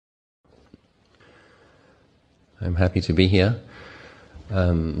I'm happy to be here. I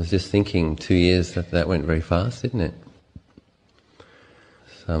was just thinking 2 years that went very fast, didn't it?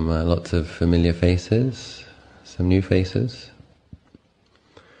 Lots of familiar faces, some new faces.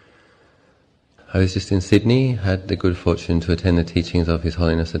 I was just in Sydney, had the good fortune to attend the teachings of His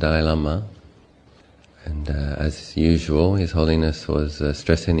Holiness the Dalai Lama. And as usual, His Holiness was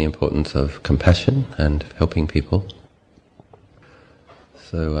stressing the importance of compassion and helping people.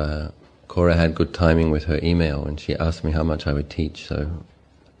 So Cora had good timing with her email, and she asked me how much I would teach. So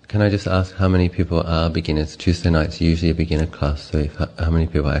can I just ask how many people are beginners? Tuesday night's usually a beginner class, so how many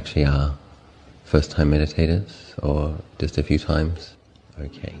people actually are first-time meditators, or just a few times?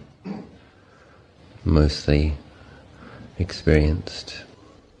 Okay. Mostly experienced.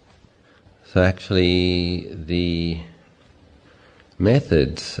 So actually, the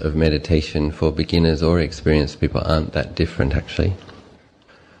methods of meditation for beginners or experienced people aren't that different, actually.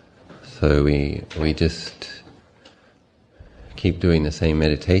 So we just keep doing the same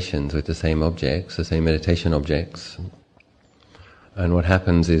meditations with the same objects, the same meditation objects. And what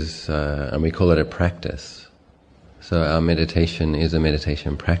happens is, and we call it a practice. So our meditation is a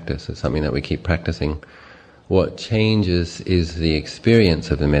meditation practice. It's something that we keep practicing. What changes is the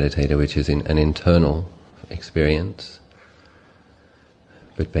experience of the meditator, which is an internal experience.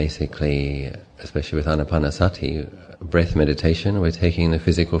 But basically, especially with anapanasati, breath meditation, we're taking the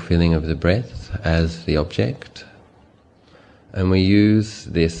physical feeling of the breath as the object. And we use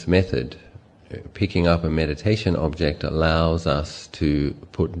this method. Picking up a meditation object allows us to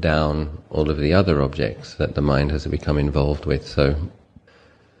put down all of the other objects that the mind has become involved with. So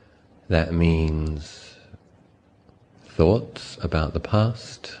that means thoughts about the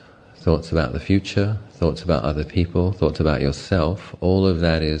past, thoughts about the future, thoughts about other people, thoughts about yourself. All of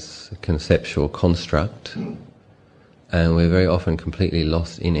that is conceptual construct, and we're very often completely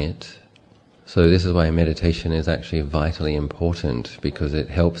lost in it. So this is why meditation is actually vitally important, because it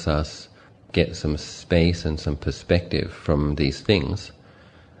helps us get some space and some perspective from these things.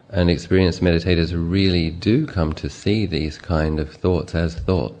 And experienced meditators really do come to see these kind of thoughts as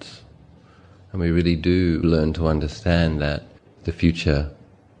thoughts. And we really do learn to understand that the future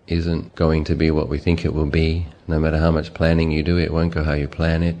isn't going to be what we think it will be. No matter how much planning you do, it won't go how you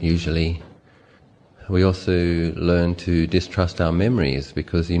plan it, usually. We also learn to distrust our memories,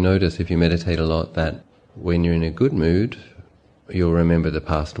 because you notice if you meditate a lot that when you're in a good mood, you'll remember the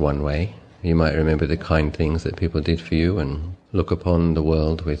past one way. You might remember the kind things that people did for you and look upon the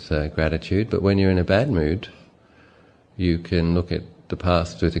world with gratitude. But when you're in a bad mood, you can look at the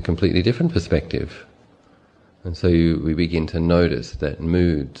past with a completely different perspective. And so we begin to notice that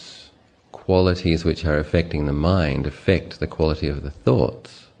moods, qualities which are affecting the mind, affect the quality of the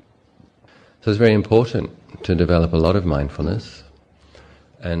thoughts. So it's very important to develop a lot of mindfulness.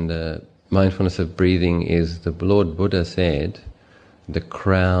 And mindfulness of breathing is, the Lord Buddha said, the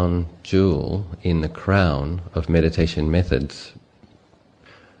crown jewel in the crown of meditation methods.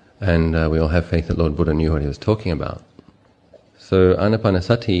 And we all have faith that Lord Buddha knew what he was talking about. So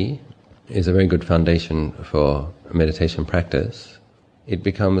anapanasati is a very good foundation for meditation practice. It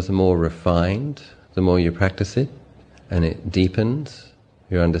becomes more refined the more you practice it, and it deepens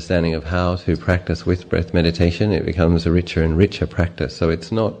your understanding of how to practice with breath meditation. It becomes a richer and richer practice. So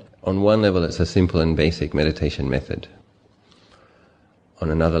it's not, on one level it's a simple and basic meditation method. On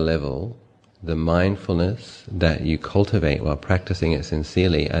another level, the mindfulness that you cultivate while practicing it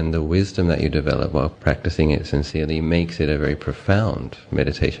sincerely, and the wisdom that you develop while practicing it sincerely, makes it a very profound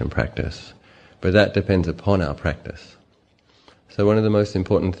meditation practice. But that depends upon our practice. So one of the most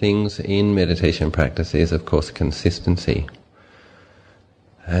important things in meditation practice is, of course, consistency.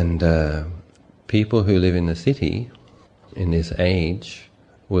 And people who live in the city, in this age,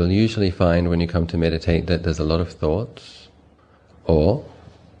 will usually find when you come to meditate that there's a lot of thoughts, or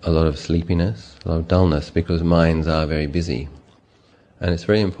a lot of sleepiness, a lot of dullness, because minds are very busy. And it's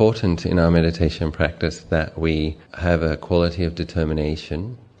very important in our meditation practice that we have a quality of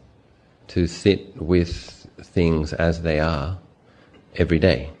determination to sit with things as they are every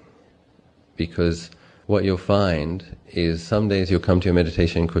day. Because what you'll find is some days you'll come to your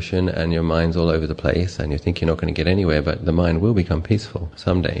meditation cushion and your mind's all over the place and you think you're not going to get anywhere, but the mind will become peaceful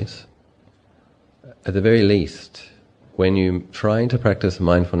some days. At the very least, when you're trying to practice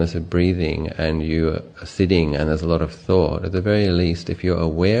mindfulness of breathing and you are sitting and there's a lot of thought, at the very least, if you're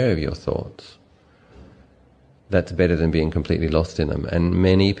aware of your thoughts, that's better than being completely lost in them. And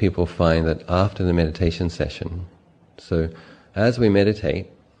many people find that after the meditation session, so as we meditate,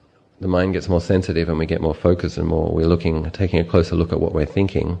 the mind gets more sensitive and we get more focused and we're taking a closer look at what we're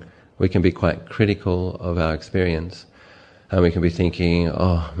thinking. We can be quite critical of our experience. And we can be thinking,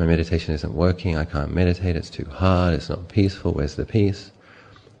 oh, my meditation isn't working, I can't meditate, it's too hard, it's not peaceful, where's the peace?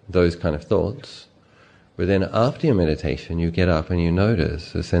 Those kind of thoughts. But then after your meditation, you get up and you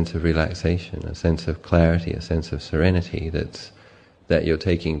notice a sense of relaxation, a sense of clarity, a sense of serenity that you're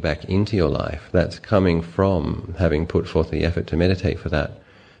taking back into your life. That's coming from having put forth the effort to meditate for that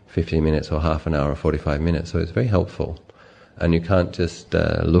 15 minutes or half an hour or 45 minutes. So it's very helpful. And you can't just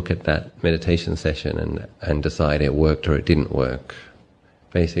look at that meditation session and decide it worked or it didn't work.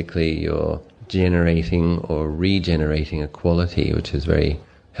 Basically, you're generating or regenerating a quality which is very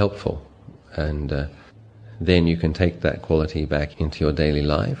helpful. And then you can take that quality back into your daily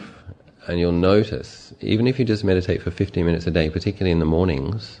life. And you'll notice, even if you just meditate for 15 minutes a day, particularly in the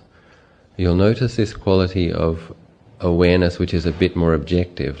mornings, you'll notice this quality of awareness which is a bit more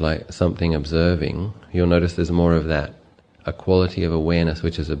objective, like something observing. You'll notice there's more of that. A quality of awareness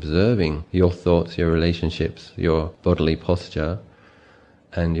which is observing your thoughts, your relationships, your bodily posture,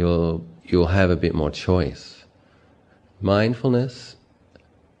 and you'll have a bit more choice. Mindfulness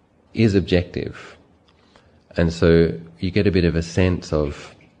is objective, and so you get a bit of a sense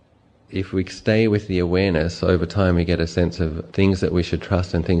of, if we stay with the awareness, over time we get a sense of things that we should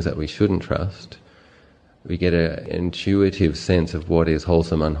trust and things that we shouldn't trust. We get an intuitive sense of what is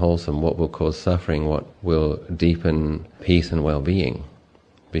wholesome, unwholesome, what will cause suffering, what will deepen peace and well-being.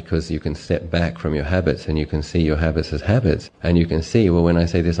 Because you can step back from your habits and you can see your habits as habits. And you can see, well, when I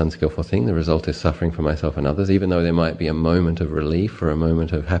say this unskillful thing, the result is suffering for myself and others, even though there might be a moment of relief or a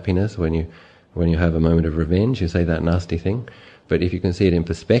moment of happiness. When you have a moment of revenge, you say that nasty thing. But if you can see it in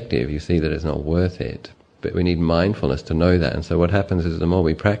perspective, you see that it's not worth it. But we need mindfulness to know that. And so what happens is, the more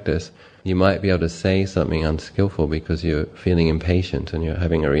we practice, you might be able to say something unskillful because you're feeling impatient and you're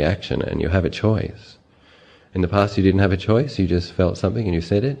having a reaction and you have a choice. In the past you didn't have a choice, you just felt something and you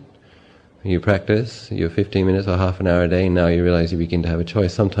said it. You practice, you're 15 minutes or half an hour a day, and now you realize you begin to have a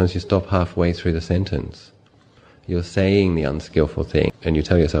choice. Sometimes you stop halfway through the sentence. You're saying the unskillful thing and you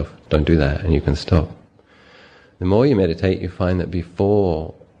tell yourself, don't do that, and you can stop. The more you meditate, you find that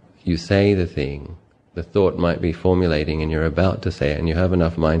before you say the thing, the thought might be formulating and you're about to say it, and you have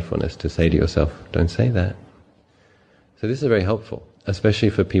enough mindfulness to say to yourself, don't say that. So this is very helpful, especially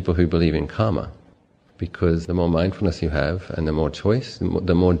for people who believe in karma, because the more mindfulness you have and the more choice,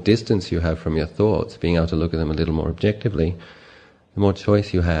 the more distance you have from your thoughts, being able to look at them a little more objectively, the more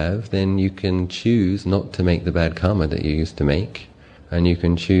choice you have, then you can choose not to make the bad karma that you used to make, and you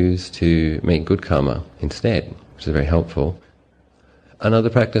can choose to make good karma instead, which is very helpful.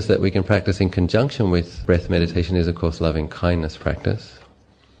 Another practice that we can practice in conjunction with breath meditation is, of course, loving kindness practice.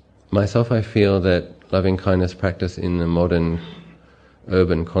 Myself, I feel that loving kindness practice in the modern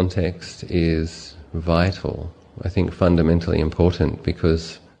urban context is vital. I think fundamentally important,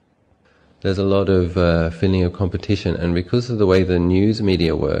 because there's a lot of feeling of competition, and because of the way the news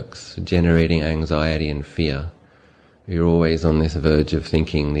media works, generating anxiety and fear, you're always on this verge of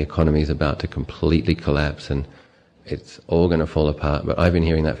thinking the economy is about to completely collapse and it's all going to fall apart. But I've been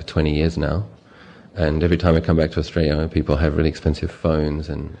hearing that for 20 years now, and every time I come back to Australia, people have really expensive phones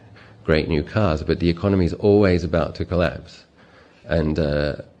and great new cars, but the economy is always about to collapse. And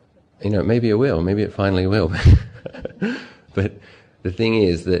maybe it will, maybe it finally will. But the thing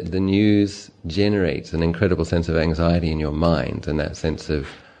is that the news generates an incredible sense of anxiety in your mind, and that sense of,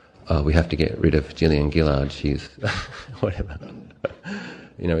 oh, we have to get rid of Gillian Gillard, she's whatever.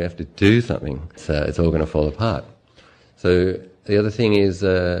 We have to do something, so it's all going to fall apart. So the other thing is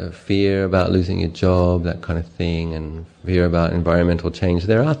fear about losing your job, that kind of thing, and fear about environmental change.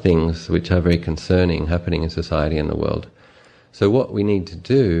 There are things which are very concerning happening in society and the world. So what we need to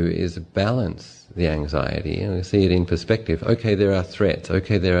do is balance the anxiety and see it in perspective. Okay, there are threats,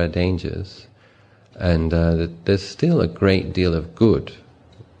 okay, there are dangers, and there's still a great deal of good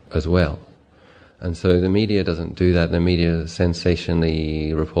as well. And so the media doesn't do that. The media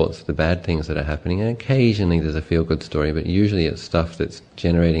sensationally reports the bad things that are happening, and occasionally there's a feel-good story, but usually it's stuff that's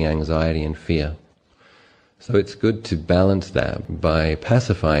generating anxiety and fear. So it's good to balance that by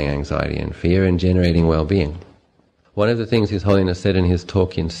pacifying anxiety and fear and generating well-being. One of the things His Holiness said in his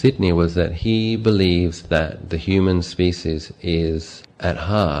talk in Sydney was that he believes that the human species is at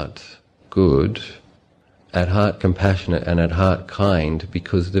heart good, at heart compassionate, and at heart kind,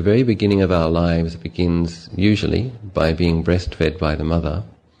 because the very beginning of our lives begins usually by being breastfed by the mother,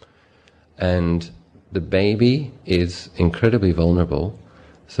 and the baby is incredibly vulnerable.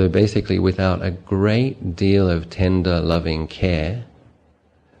 So basically, without a great deal of tender, loving care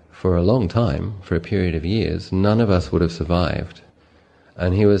for a long time, for a period of years, none of us would have survived.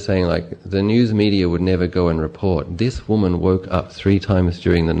 And he was saying, the news media would never go and report, this woman woke up 3 times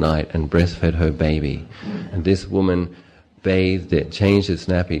during the night and breastfed her baby, and this woman bathed it, changed its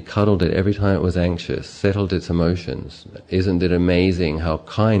nappy, cuddled it every time it was anxious, settled its emotions. Isn't it amazing how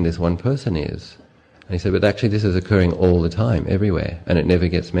kind this one person is? And he said, but actually this is occurring all the time, everywhere, and it never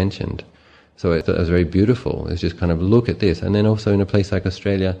gets mentioned. So it was very beautiful. It's just kind of look at this. And then also in a place like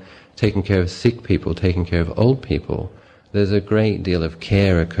Australia, taking care of sick people, taking care of old people, there's a great deal of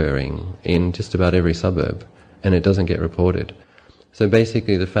care occurring in just about every suburb, and it doesn't get reported. So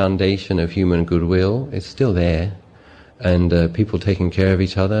basically the foundation of human goodwill is still there, and people taking care of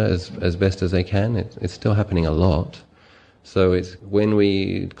each other as best as they can, it's still happening a lot. So it's when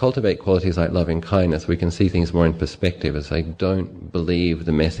we cultivate qualities like loving kindness, we can see things more in perspective. It's like, don't believe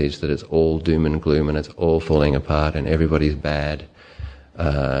the message that it's all doom and gloom and it's all falling apart and everybody's bad.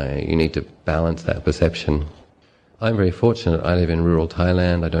 You need to balance that perception. I'm very fortunate. I live in rural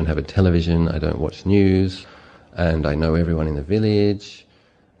Thailand. I don't have a television. I don't watch news. And I know everyone in the village.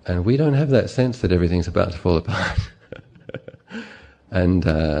 And we don't have that sense that everything's about to fall apart. And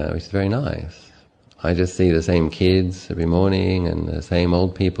which is very nice. I just see the same kids every morning and the same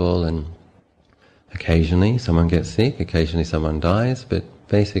old people, and occasionally someone gets sick, occasionally someone dies, but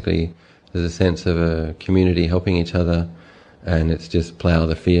basically there's a sense of a community helping each other, and it's just plough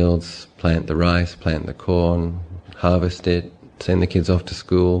the fields, plant the rice, plant the corn, harvest it, send the kids off to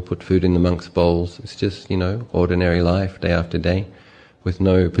school, put food in the monks' bowls. It's just, ordinary life day after day with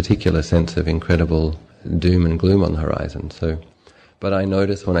no particular sense of incredible doom and gloom on the horizon. But I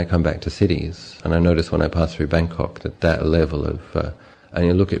notice when I come back to cities, and I notice when I pass through Bangkok, that level of, and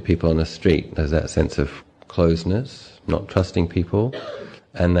you look at people on the street, there's that sense of closeness, not trusting people,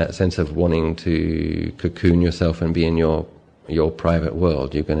 and that sense of wanting to cocoon yourself and be in your private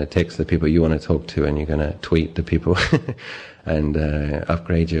world. You're going to text the people you want to talk to, and you're going to tweet the people and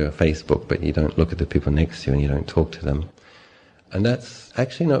upgrade your Facebook, but you don't look at the people next to you and you don't talk to them. And that's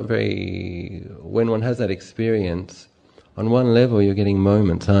actually not very... When one has that experience, on one level you're getting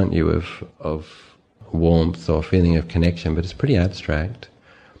moments, aren't you, of warmth or feeling of connection, but it's pretty abstract.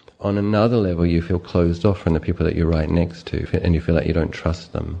 On another level you feel closed off from the people that you're right next to, and you feel like you don't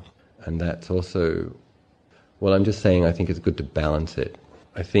trust them. And that's also... Well, I'm just saying I think it's good to balance it.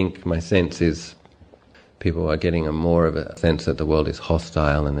 I think my sense is people are getting a more of a sense that the world is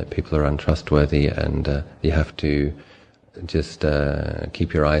hostile and that people are untrustworthy, and you have to just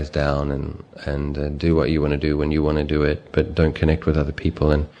keep your eyes down and do what you want to do when you want to do it, but don't connect with other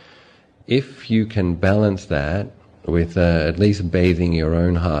people. And if you can balance that with at least bathing your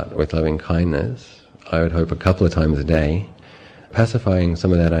own heart with loving kindness, I would hope a couple of times a day, pacifying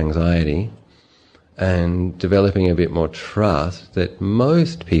some of that anxiety, and developing a bit more trust that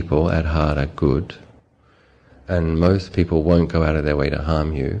most people at heart are good, and most people won't go out of their way to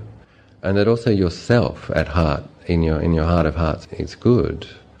harm you, and that also yourself at heart, in your heart of hearts, is good.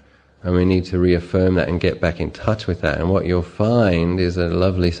 And we need to reaffirm that and get back in touch with that. And what you'll find is a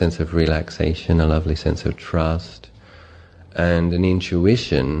lovely sense of relaxation, a lovely sense of trust, and an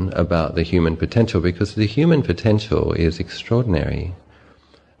intuition about the human potential, because the human potential is extraordinary.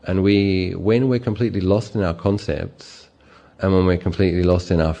 And when we're completely lost in our concepts, and when we're completely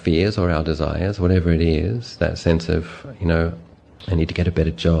lost in our fears or our desires, whatever it is, that sense of, I need to get a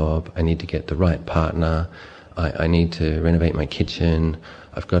better job, I need to get the right partner, I need to renovate my kitchen,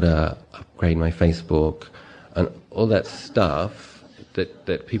 I've got to upgrade my Facebook, and all that stuff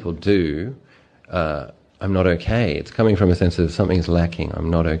that people do, I'm not okay. It's coming from a sense of something's lacking,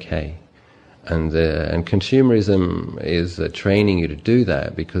 I'm not okay. And consumerism is training you to do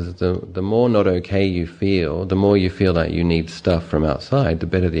that, because the more not okay you feel, the more you feel like you need stuff from outside, the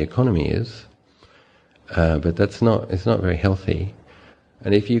better the economy is. But it's not very healthy.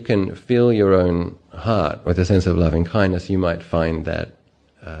 And if you can fill your own heart with a sense of loving kindness, you might find that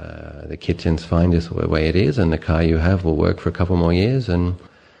the kitchen's fine just the way it is, and the car you have will work for a couple more years, and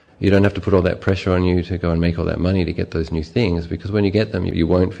you don't have to put all that pressure on you to go and make all that money to get those new things, because when you get them, you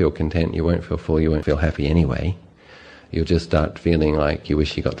won't feel content, you won't feel full, you won't feel happy anyway. You'll just start feeling like you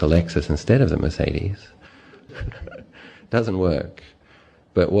wish you got the Lexus instead of the Mercedes. Doesn't work.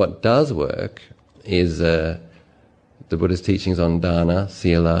 But what does work is the Buddha's teachings on dana,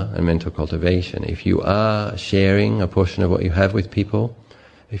 sila, and mental cultivation. If you are sharing a portion of what you have with people,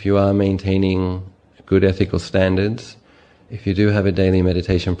 if you are maintaining good ethical standards, if you do have a daily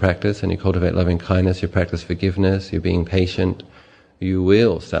meditation practice and you cultivate loving kindness, you practice forgiveness, you're being patient, you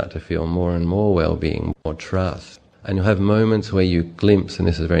will start to feel more and more well-being, more trust. And you'll have moments where you glimpse, and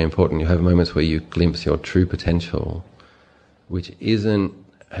this is very important, you have moments where you glimpse your true potential, which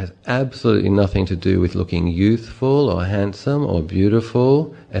has absolutely nothing to do with looking youthful or handsome or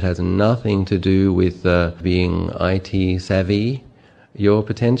beautiful. It has nothing to do with being IT savvy. Your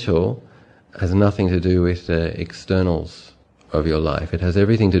potential has nothing to do with externals. of your life. It has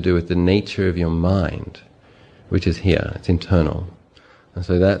everything to do with the nature of your mind, which is here, it's internal. And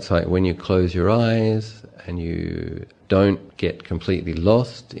so that's like when you close your eyes and you don't get completely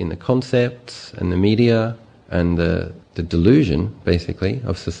lost in the concepts and the media and the delusion, basically,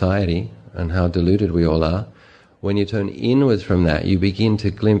 of society and how deluded we all are. When you turn inwards from that, you begin to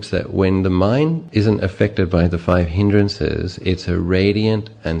glimpse that when the mind isn't affected by the five hindrances, it's a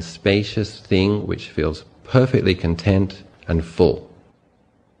radiant and spacious thing which feels perfectly content and full.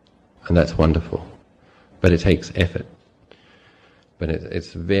 And that's wonderful. But it takes effort. But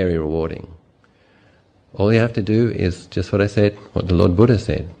it's very rewarding. All you have to do is just what I said, what the Lord Buddha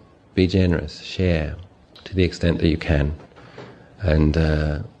said. Be generous, share to the extent that you can. And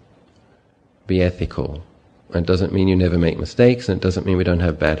be ethical. It doesn't mean you never make mistakes, and it doesn't mean we don't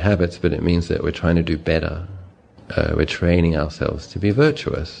have bad habits, but it means that we're trying to do better. We're training ourselves to be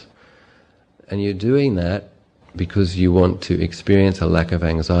virtuous. And you're doing that because you want to experience a lack of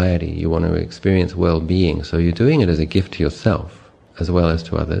anxiety, you want to experience well-being, so you're doing it as a gift to yourself, as well as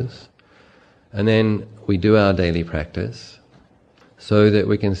to others. And then we do our daily practice, so that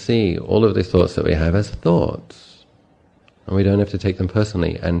we can see all of the thoughts that we have as thoughts. And we don't have to take them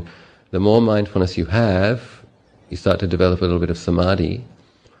personally. And the more mindfulness you have, you start to develop a little bit of samadhi,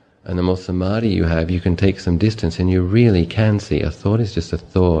 and the more samadhi you have, you can take some distance and you really can see a thought is just a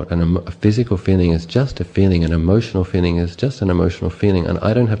thought, and a physical feeling is just a feeling, an emotional feeling is just an emotional feeling, and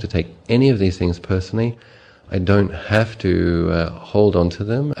I don't have to take any of these things personally. I don't have to hold on to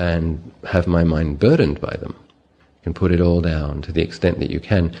them and have my mind burdened by them. You can put it all down to the extent that you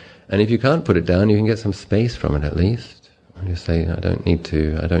can, and if you can't put it down, you can get some space from it at least. You say, I don't need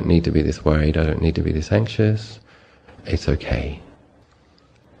to be this worried, I don't need to be this anxious. It's okay.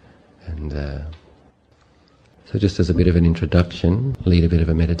 And so just as a bit of an introduction, lead a bit of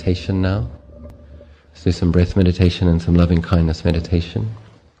a meditation now. Let's do some breath meditation and some loving kindness meditation.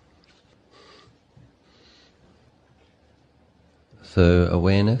 So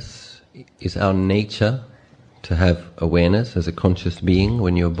awareness is our nature to have awareness as a conscious being.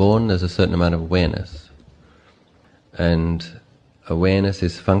 When you're born, there's a certain amount of awareness. And awareness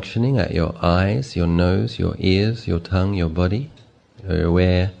is functioning at your eyes, your nose, your ears, your tongue, your body. You're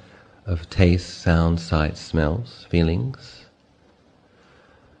aware of taste, sound, sight, smells, feelings.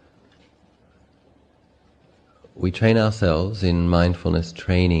 We train ourselves in mindfulness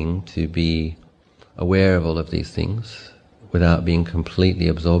training to be aware of all of these things without being completely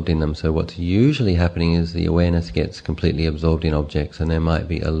absorbed in them. So what's usually happening is the awareness gets completely absorbed in objects, and there might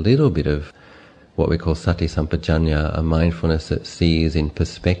be a little bit of what we call sati sampajanya, a mindfulness that sees in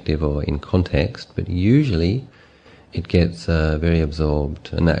perspective or in context, but usually it gets very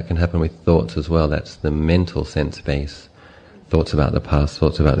absorbed, and that can happen with thoughts as well. That's the mental sense base. Thoughts about the past,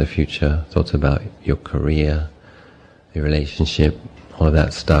 thoughts about the future, thoughts about your career, your relationship, all of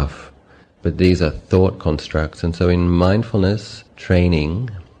that stuff. But these are thought constructs, and so in mindfulness training,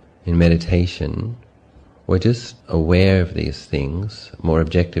 in meditation, we're just aware of these things more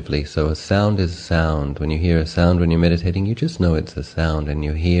objectively. So a sound is sound. When you hear a sound when you're meditating, you just know it's a sound and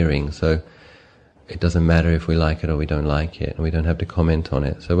you're hearing. So it doesn't matter if we like it or we don't like it, and we don't have to comment on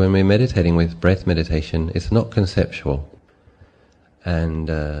it. So when we're meditating with breath meditation, it's not conceptual. And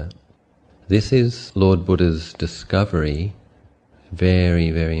this is Lord Buddha's discovery,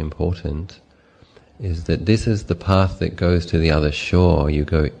 very, very important, is that this is the path that goes to the other shore. You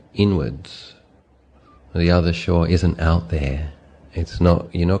go inwards. The other shore isn't out there. It's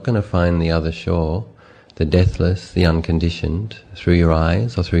not. You're not going to find the other shore, the deathless, the unconditioned, through your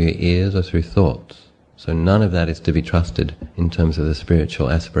eyes or through your ears or through thoughts. So none of that is to be trusted in terms of the spiritual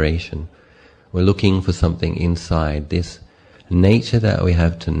aspiration. We're looking for something inside. This nature that we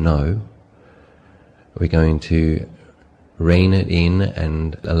have to know, we're going to rein it in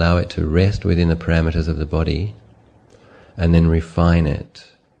and allow it to rest within the parameters of the body, and then refine it.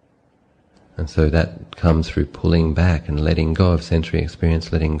 And so that comes through pulling back and letting go of sensory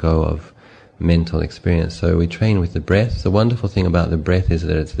experience, letting go of mental experience. So we train with the breath. The wonderful thing about the breath is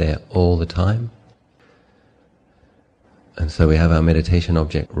that it's there all the time. And so we have our meditation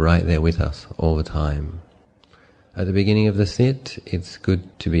object right there with us all the time. At the beginning of the sit, it's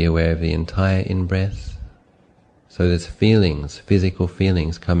good to be aware of the entire in-breath. So there's feelings, physical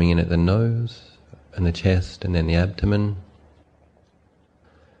feelings coming in at the nose and the chest and then the abdomen.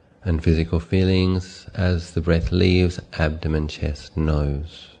 And physical feelings as the breath leaves, abdomen, chest,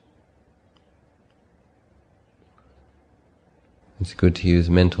 nose. It's good to use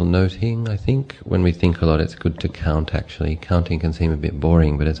mental noting, I think. When we think a lot, it's good to count, actually. Counting can seem a bit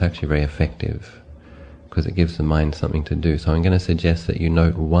boring, but it's actually very effective, because it gives the mind something to do. So I'm going to suggest that you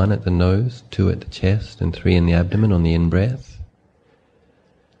note 1 at the nose, 2 at the chest, and 3 in the abdomen on the in-breath.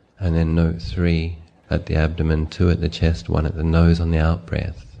 And then note 3 at the abdomen, 2 at the chest, 1 at the nose on the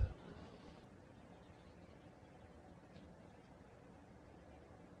out-breath.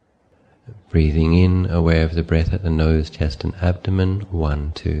 Breathing in, aware of the breath at the nose, chest and abdomen,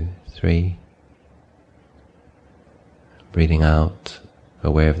 1, 2, 3. Breathing out,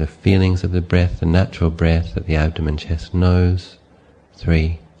 aware of the feelings of the breath, the natural breath at the abdomen, chest, nose,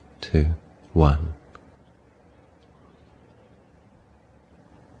 3, 2, 1.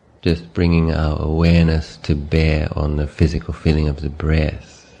 Just bringing our awareness to bear on the physical feeling of the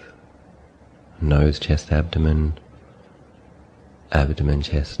breath. Nose, chest, abdomen, abdomen,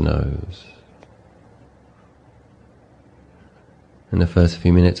 chest, nose. In the first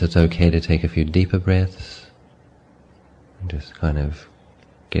few minutes it's okay to take a few deeper breaths, and just kind of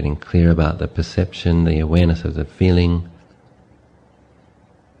getting clear about the perception, the awareness of the feeling.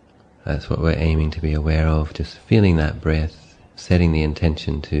 That's what we're aiming to be aware of, just feeling that breath, setting the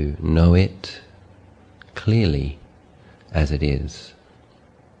intention to know it clearly as it is.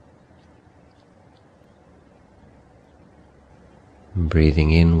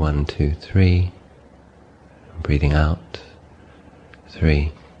 Breathing in, 1, 2, 3. Breathing out,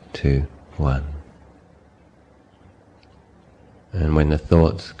 3, 2, 1. And when the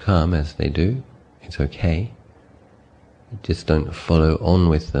thoughts come, as they do, it's okay. Just don't follow on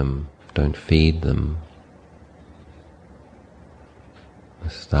with them, don't feed them.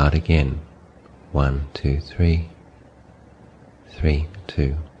 Start again. 1, 2, 3. 3,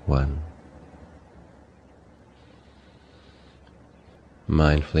 2, 1.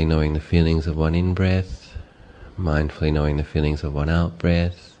 Mindfully knowing the feelings of one in-breath, mindfully knowing the feelings of one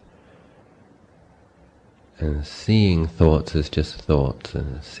out-breath, and seeing thoughts as just thoughts,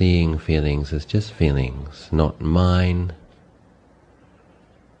 and seeing feelings as just feelings, not mine,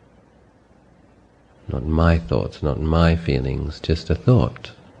 not my thoughts, not my feelings, just a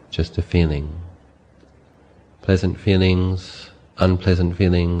thought, just a feeling. Pleasant feelings, unpleasant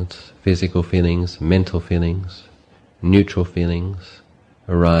feelings, physical feelings, mental feelings, neutral feelings,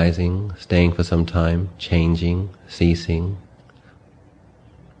 arising, staying for some time, changing, ceasing.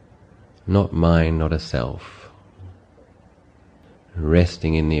 Not mine, not a self.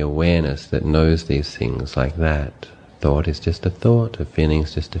 Resting in the awareness that knows these things like that. Thought is just a thought, a feeling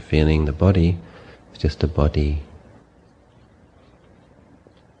is just a feeling, the body is just a body.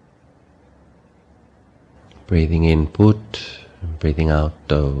 Breathing in put, breathing out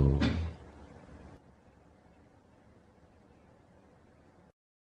do.